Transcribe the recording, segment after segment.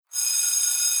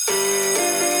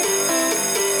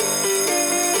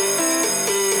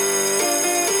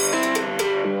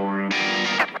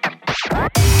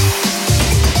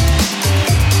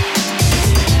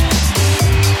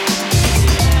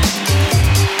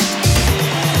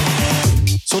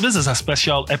this is a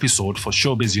special episode for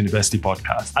Showbiz University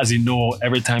podcast. As you know,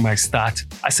 every time I start,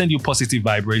 I send you positive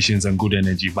vibrations and good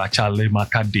energy. But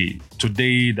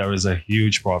today, there is a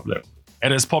huge problem.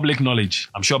 It is public knowledge.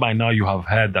 I'm sure by now you have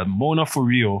heard that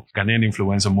Hajia4Real, Ghanaian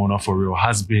influencer Hajia4Real,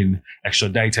 has been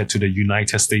extradited to the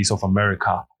United States of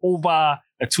America over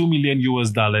a $2 million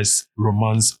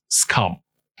romance scam.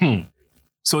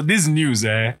 So this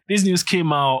news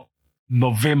came out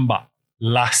November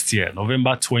last year,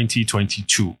 November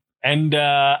 2022. And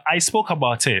I spoke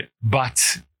about it, but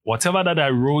whatever that I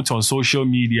wrote on social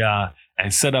media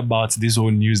and said about this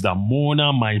whole news that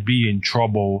Mona might be in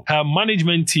trouble, her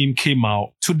management team came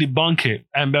out to debunk it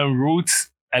and then wrote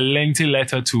a lengthy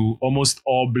letter to almost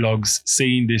all blogs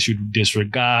saying they should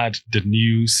disregard the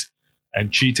news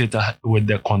and treat it with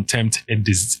the contempt it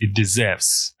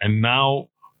deserves. And now,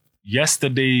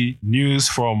 yesterday, news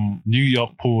from New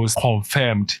York Post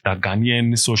confirmed that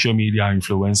Ghanaian social media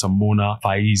influencer Mona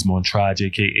Faiz Montrage,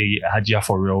 aka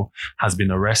Hajia4Real, has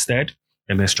been arrested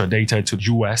and extradited to the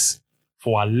US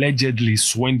for allegedly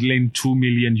swindling $2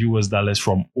 million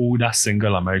from older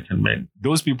single American men.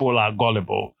 Those people are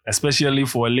gullible, especially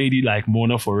for a lady like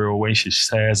Hajia4Real when she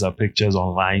shares her pictures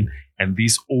online and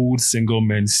these old single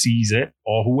men sees it,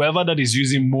 or whoever that is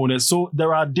using Mona. So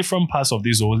there are different parts of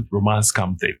this old romance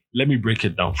scam thing. Let me break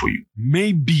it down for you.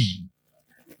 Maybe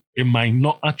it might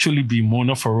not actually be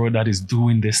Hajia4Real that is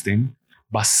doing this thing,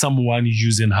 but someone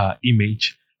using her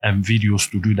image and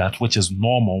videos to do that, which is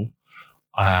normal.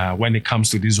 When it comes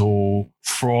to this whole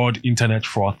internet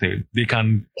fraud thing, they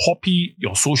can copy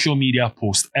your social media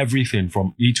post, everything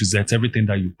from A to Z, everything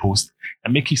that you post,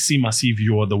 and make it seem as if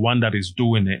you're the one that is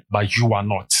doing it, but you are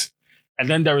not. And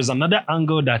then there is another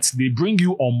angle that they bring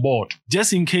you on board,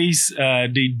 just in case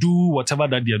they do whatever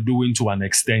that they're doing to an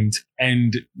extent,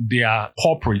 and they are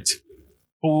corporate,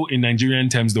 who in Nigerian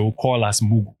terms, they will call us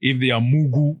Mugu. If they are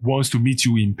Mugu wants to meet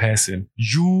you in person,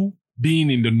 you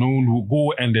being in the known will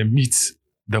go and then meet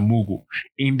the Mugu.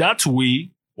 In that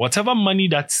way, whatever money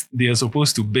that they are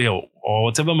supposed to bail or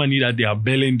whatever money that they are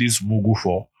bailing this Mugu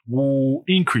for will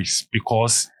increase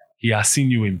because he has seen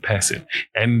you in person.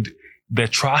 And the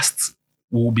trust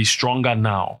will be stronger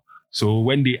now. So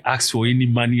when they ask for any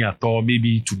money at all,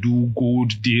 maybe to do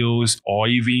gold deals or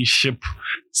even ship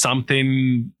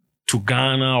something to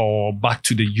Ghana or back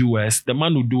to the US, the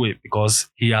man will do it because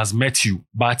he has met you.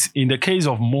 But in the case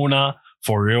of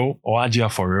Hajia4Real or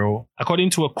Hajia4Real, according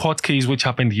to a court case which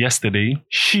happened yesterday,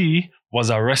 she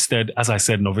was arrested, as I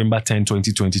said, November 10,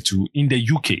 2022 in the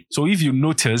UK. So if you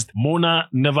noticed, Mona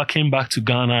never came back to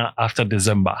Ghana after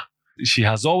December. She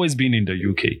has always been in the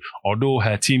UK. Although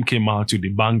her team came out to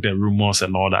debunk the rumors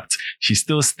and all that, she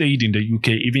still stayed in the UK,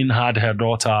 even had her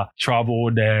daughter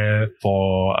travel there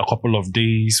for a couple of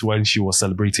days when she was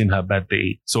celebrating her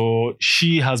birthday. So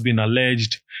she has been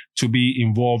alleged to be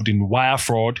involved in wire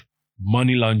fraud,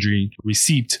 money laundering,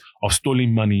 receipt of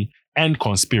stolen money, and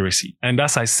conspiracy. And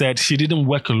as I said, she didn't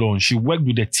work alone. She worked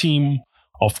with a team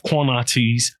of con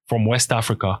artists from West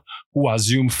Africa who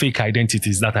assume fake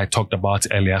identities that I talked about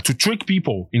earlier to trick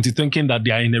people into thinking that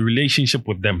they are in a relationship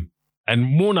with them. And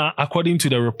Mona, according to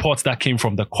the reports that came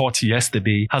from the court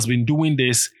yesterday, has been doing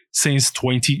this since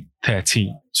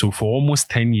 2013. So for almost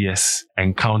 10 years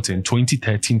and counting,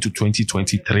 2013 to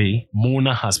 2023,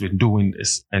 Mona has been doing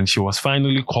this. And she was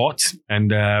finally caught and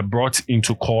brought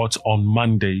into court on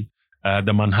Monday,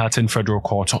 the Manhattan Federal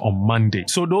Court on Monday.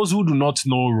 So those who do not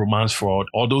know romance fraud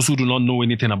or those who do not know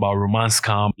anything about romance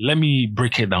scam, let me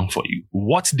break it down for you.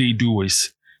 What they do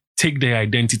is take the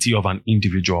identity of an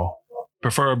individual,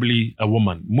 preferably a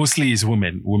woman. Mostly it's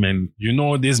women. You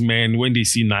know, these men, when they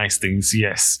see nice things,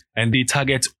 yes. And they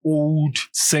target old,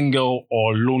 single,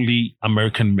 or lonely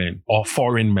American men or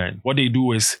foreign men. What they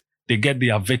do is they get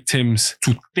their victims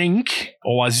to think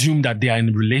or assume that they are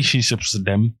in relationships with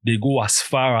them. They go as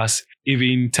far as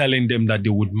even telling them that they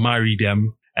would marry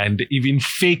them and even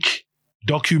fake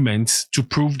documents to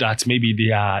prove that maybe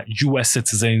they are US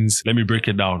citizens. Let me break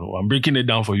it down. I'm breaking it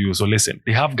down for you. So listen,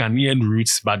 they have Ghanaian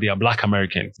roots, but they are Black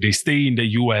Americans. They stay in the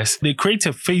US. They create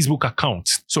a Facebook account.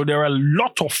 So there are a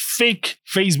lot of fake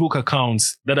Facebook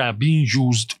accounts that are being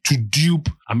used to dupe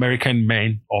American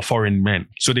men or foreign men.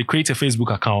 So they create a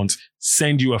Facebook account,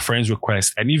 send you a friend's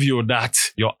request. And if you're that,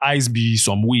 your eyes be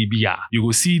some way be, you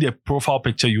will see the profile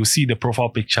picture. You'll see the profile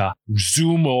picture,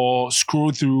 zoom or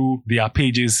scroll through their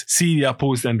pages, see their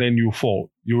post, and then you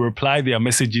fall. You reply their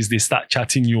messages, they start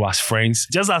chatting you as friends.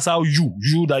 Just as how you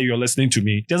that you're listening to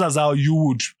me, just as how you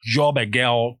would job a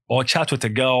girl or chat with a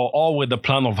girl, all with the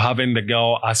plan of having the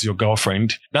girl as your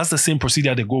girlfriend. That's the same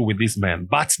procedure they go with these men.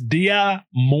 But their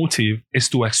motive is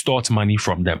to extort money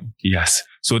from them. Yes.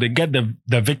 So they get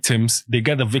the victims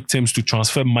to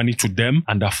transfer money to them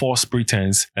under false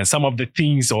pretense. And some of the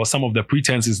things or some of the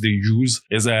pretenses they use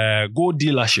is a gold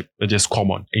dealership, which is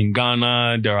common. In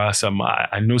Ghana, there are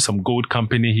I know some gold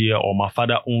company here, or my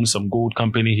father owns some gold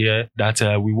company here that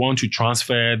we want to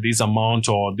transfer this amount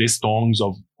or these tons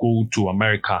of gold to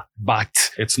America,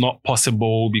 but it's not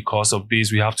possible because of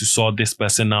this. We have to sort this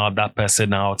person out, that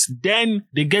person out. Then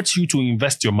they get you to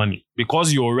invest your money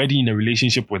because you're already in a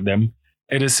relationship with them.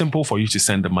 It is simple for you to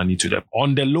send the money to them.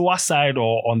 On the lower side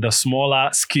or on the smaller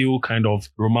scale kind of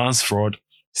romance fraud,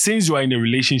 since you are in a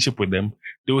relationship with them,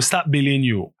 they will start billing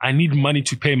you. I need money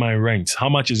to pay my rent. How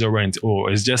much is your rent? Oh,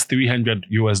 it's just $300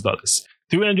 US.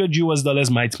 $300 US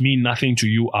might mean nothing to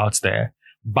you out there,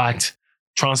 but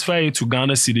transfer it to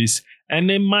Ghana cedis and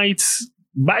they might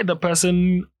buy the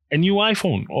person a new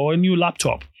iPhone or a new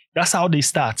laptop. That's how they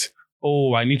start.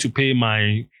 Oh, I need to pay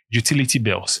my utility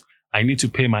bills. I need to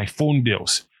pay my phone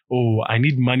bills. Oh, I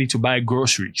need money to buy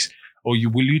groceries. Or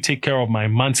will you take care of my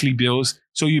monthly bills?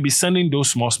 So you'll be sending those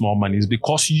small monies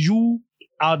because you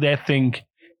out there think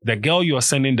the girl you're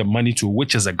sending the money to,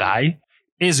 which is a guy,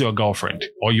 is your girlfriend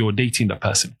or you're dating the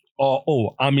person. Or,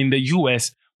 oh, I'm in the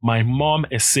US. My mom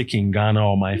is sick in Ghana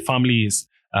or my family is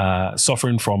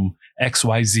suffering from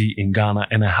XYZ in Ghana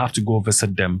and I have to go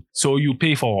visit them. So you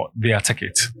pay for their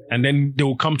ticket and then they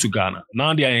will come to Ghana.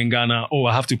 Now they are in Ghana. Oh,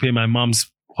 I have to pay my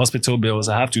mom's hospital bills.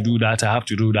 I have to do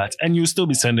that. And you still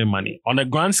be sending money. On a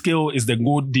grand scale is the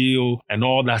good deal and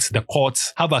all that the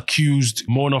courts have accused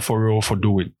Hajia4Real for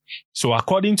doing. So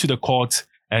according to the court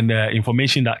and the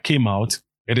information that came out,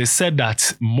 it is said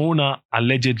that Mona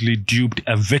allegedly duped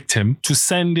a victim to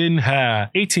send in her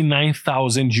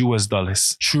 $89,000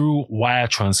 US through wire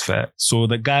transfer. So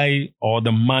the guy or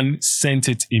the man sent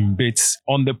it in bits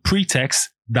on the pretext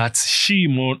that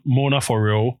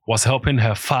Hajia4Real was helping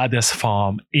her father's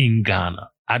farm in Ghana.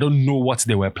 I don't know what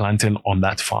they were planting on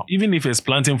that farm. Even if it's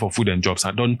planting for food and jobs,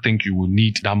 I don't think you will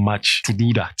need that much to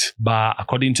do that. But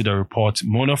according to the report,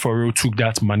 Hajia4Real took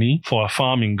that money for a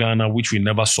farm in Ghana, which we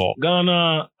never saw.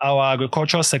 Ghana, our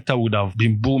agricultural sector would have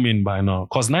been booming by now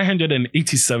because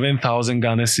 987,000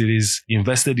 Ghana cedis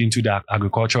invested into the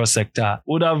agricultural sector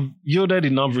would have yielded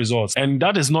enough results. And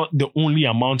that is not the only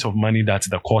amount of money that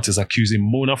the court is accusing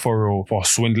Hajia4Real for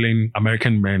swindling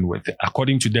American men with.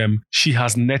 According to them, she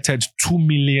has netted $2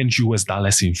 million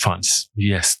US in funds.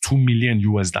 Yes, $2 million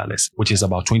US, which is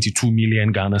about 22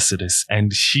 million Ghana cedis.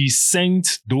 And she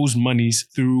sent those monies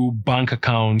through bank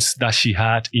accounts that she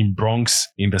had in Bronx,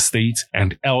 in the States,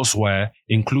 and elsewhere,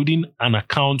 including an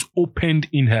account opened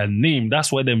in her name.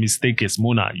 That's where the mistake is,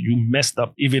 Mona. You messed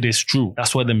up if it is true.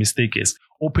 That's where the mistake is.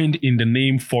 Opened in the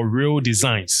name 4Real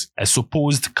Designs, a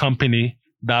supposed company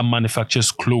that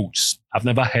manufactures clothes. I've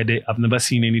never heard it. I've never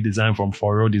seen any design from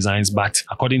 4Real Designs, but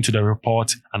according to the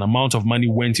report, an amount of money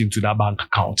went into that bank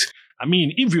account. I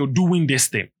mean, if you're doing this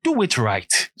thing, do it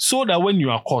right so that when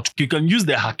you are caught, you can use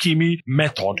the Hakimi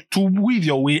method to weave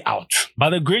your way out.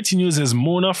 But the great news is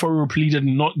Hajia4Real pleaded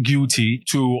not guilty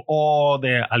to all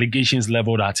the allegations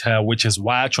leveled at her, which is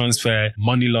wire transfer,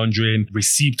 money laundering,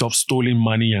 receipt of stolen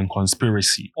money, and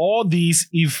conspiracy. All these,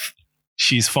 if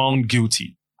she's found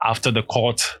guilty, after the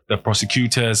court, the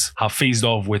prosecutors have faced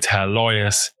off with her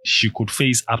lawyers, she could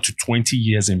face up to 20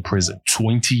 years in prison.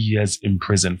 20 years in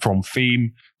prison, from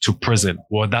fame to prison.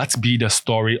 Will that be the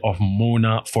story of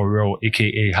Hajia4Real,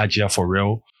 aka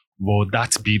Hajia4Real? Will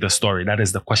that be the story? That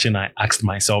is the question I asked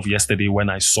myself yesterday when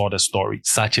I saw the story.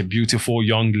 Such a beautiful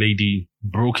young lady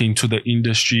broke into the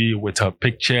industry with her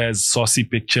pictures, saucy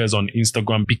pictures on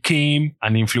Instagram, became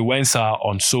an influencer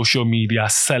on social media,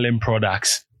 selling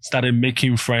products, started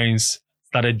making friends,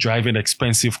 started driving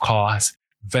expensive cars,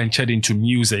 ventured into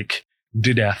music,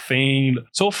 did her thing.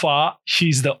 So far,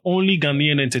 she's the only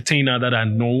Ghanaian entertainer that I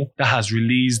know that has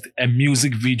released a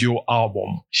music video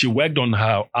album. She worked on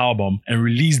her album and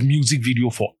released music video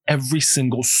for every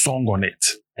single song on it.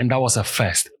 And that was a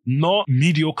first. Not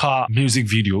mediocre music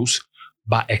videos,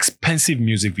 but expensive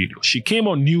music videos. She came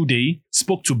on New Day,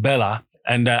 spoke to Bella,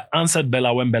 and answered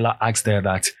Bella when Bella asked her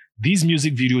that these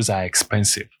music videos are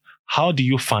expensive. How do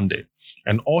you fund it?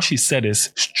 And all she said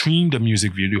is, stream the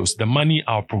music videos. The money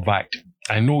I'll provide.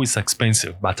 I know it's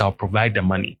expensive, but I'll provide the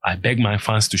money. I beg my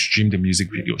fans to stream the music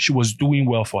video. She was doing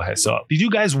well for herself. Did you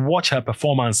guys watch her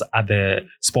performance at the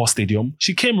sports stadium?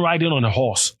 She came riding on a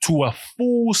horse to a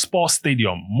full sports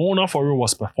stadium. Hajia4Real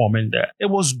was performing there. It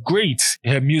was great.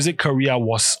 Her music career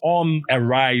was on a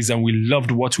rise and we loved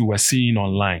what we were seeing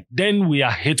online. Then we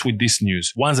are hit with this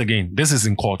news. Once again, this is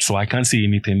in court, so I can't say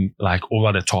anything like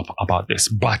over the top about this.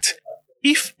 But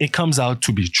if it comes out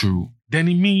to be true, then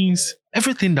it means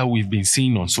everything that we've been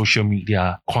seeing on social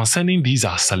media concerning these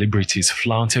are celebrities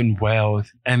flaunting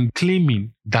wealth and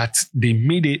claiming that they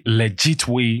made a legit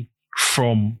way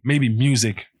from maybe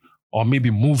music or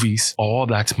maybe movies, or all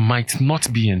that might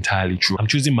not be entirely true. I'm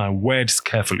choosing my words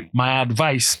carefully. My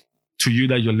advice to you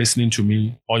that you're listening to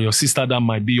me, or your sister that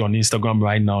might be on Instagram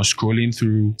right now scrolling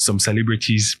through some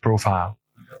celebrity's profile,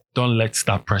 don't let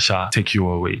that pressure take you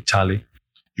away, Charlie.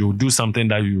 You will do something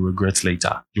that you regret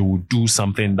later. You will do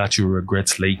something that you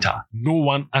regret later. No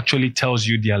one actually tells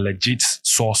you their legit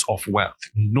source of wealth.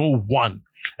 No one.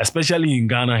 Especially in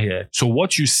Ghana here. So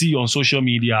what you see on social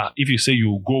media, if you say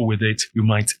you go with it, you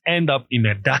might end up in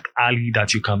a dark alley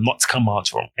that you cannot come out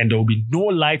from. And there will be no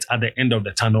light at the end of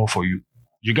the tunnel for you.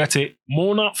 You get it?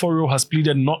 Hajia4Real has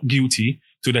pleaded not guilty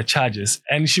to the charges,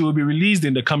 and she will be released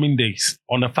in the coming days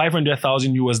on a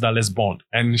 $500,000 bond.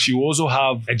 And she will also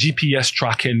have a GPS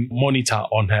tracking monitor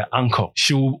on her ankle.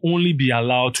 She will only be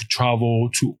allowed to travel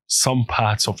to some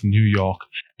parts of New York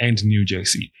and New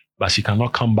Jersey, but she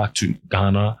cannot come back to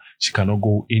Ghana. She cannot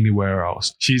go anywhere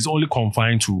else. She's only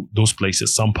confined to those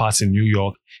places, some parts in New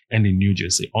York and in New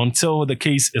Jersey, until the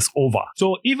case is over.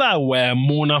 So if I were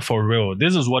Hajia4Real,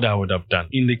 this is what I would have done.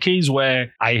 In the case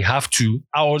where I have to,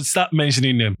 I would start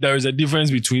mentioning them. There is a difference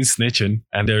between snitching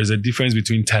and there is a difference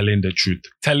between telling the truth.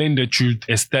 Telling the truth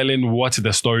is telling what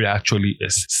the story actually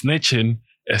is. Snitching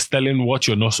is telling what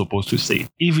you're not supposed to say.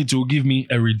 If it will give me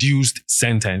a reduced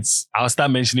sentence, I'll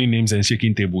start mentioning names and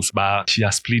shaking tables, but she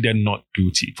has pleaded not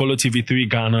guilty. Follow TV3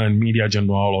 Ghana and Media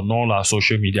General on all our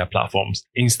social media platforms,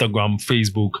 Instagram,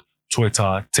 Facebook,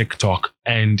 Twitter, TikTok,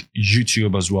 and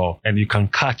YouTube as well. And you can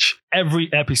catch every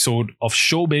episode of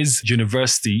Showbiz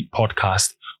University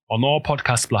podcast on all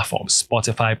podcast platforms,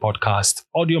 Spotify podcast,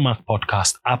 AudioMac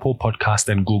podcast, Apple podcast,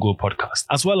 and Google podcast,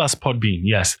 as well as Podbean,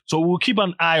 yes. So we'll keep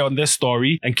an eye on this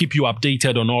story and keep you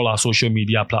updated on all our social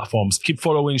media platforms. Keep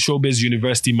following Showbiz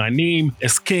University. My name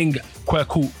is King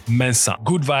Kweku Mensah.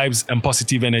 Good vibes and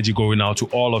positive energy going out to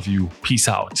all of you. Peace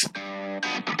out.